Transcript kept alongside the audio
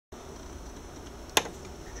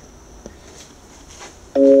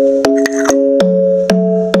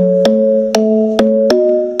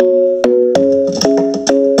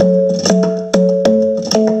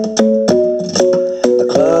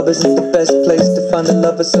place to find the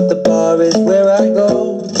lovers, so the bar is where I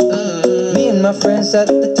go. Me and my friends at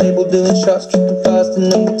the table doing shots, tripping fast,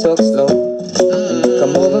 and then we talk slow.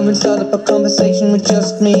 Come over and start up a conversation with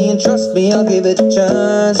just me, and trust me, I'll give it a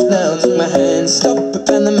chance. Now take my hand, stop it,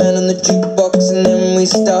 and the man on the jukebox, and then we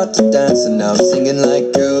start to dance. And now I'm singing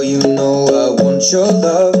like, girl, you know I want your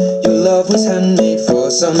love. Your love was handmade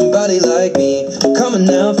for somebody like me. Come on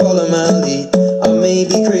now, follow my lead. I may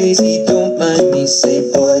be crazy, don't mind me.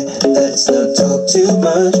 Say, boy, let's not talk too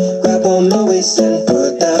much. Grab on my waist and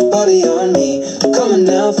put that body on me. Come on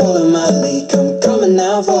now, follow my lead. Come on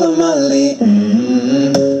now, follow my lead.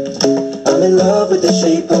 I'm in love with the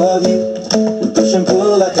shape of you. We push and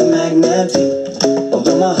pull like a magnet do.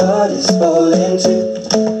 Although my heart is falling too.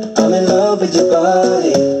 I'm in love with your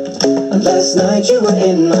body. And last night you were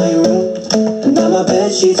in my room, and now my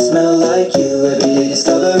bedsheets smell like you. Every day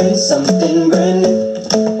discovering something brand new.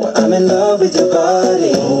 Well, I'm in love with your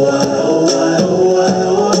body. Oh, I, oh, I, oh, I,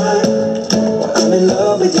 oh, I. Well, I'm in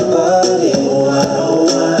love with your body. Oh, I, oh,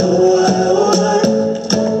 I, oh, I, oh, I.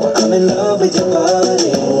 Well, I'm in love with your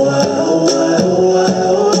body. Oh, I, oh, I, oh, I,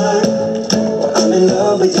 oh, I. Well, I'm in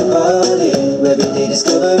love with your body. Every day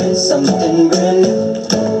discovering something brand new.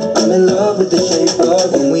 I'm in love with the shape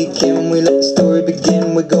of when we came, we let the story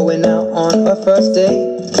begin. We're going out on our first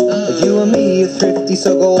date. You and me are thrifty,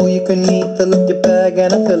 so go all you can eat. Fill up your bag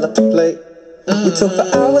and I fill up the plate. We talk for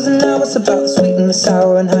hours and hours about the sweet and the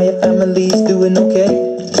sour, and how your family's doing okay.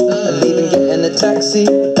 And even getting a taxi,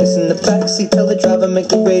 kissing the backseat, tell the driver make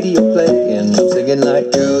the radio play. And I'm singing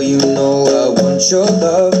like, girl, you know I want your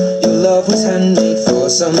love. Your love was handmade for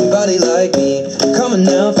somebody like me. Come on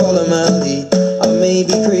now, follow my lead. I may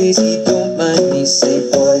be crazy, don't mind me. Say,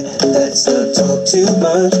 boy, let's not talk too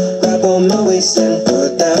much. Grab on my waist and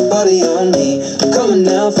put that body on me. Come on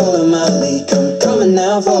now, follow my lead. Come on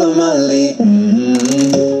now, follow my lead. I'm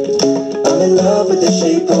in love with the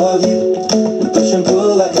shape of you. We push and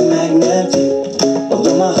pull like a magnet do.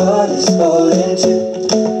 Although my heart is falling too.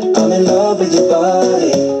 I'm in love with your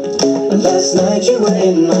body. And last night you were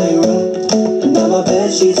in my room, and now my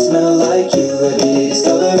bedsheets smell like you. Every day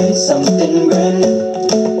discovering something brand new.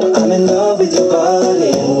 Well, I'm in love with your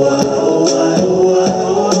body. Oh, I, oh, I, oh, I,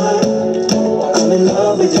 oh, I. Well, I'm in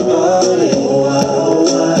love with your body. Oh, I, oh,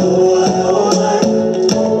 I, oh, I, oh, I.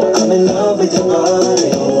 Well, I'm in love with your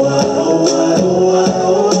body. Oh, I, oh, I, oh, I,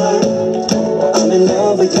 oh, I. Well, I'm in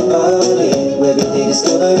love with your body. Every day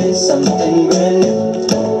discovering something brand new.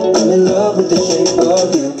 I'm in love with the shape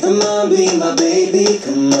of you. Come on, be my baby,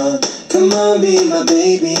 come on. Come on, be my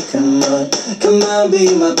baby, come on. Come on,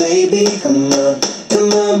 be my baby, come on.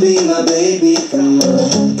 Come on, be my baby, come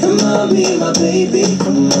on. Come on, be my baby,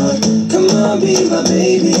 come on. Come on, be my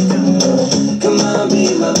baby, come on. Come on,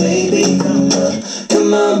 be my baby, come on.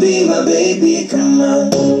 Come on, be my baby, come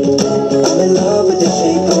on. I'm in love with the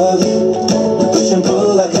shape of you. We push and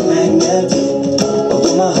pull like a magnet do.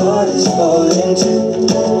 Although my heart is falling too.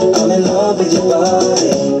 I'm in love with your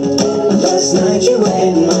body. Last night you were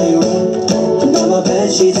in my room, and now my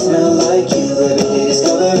bedsheets smell like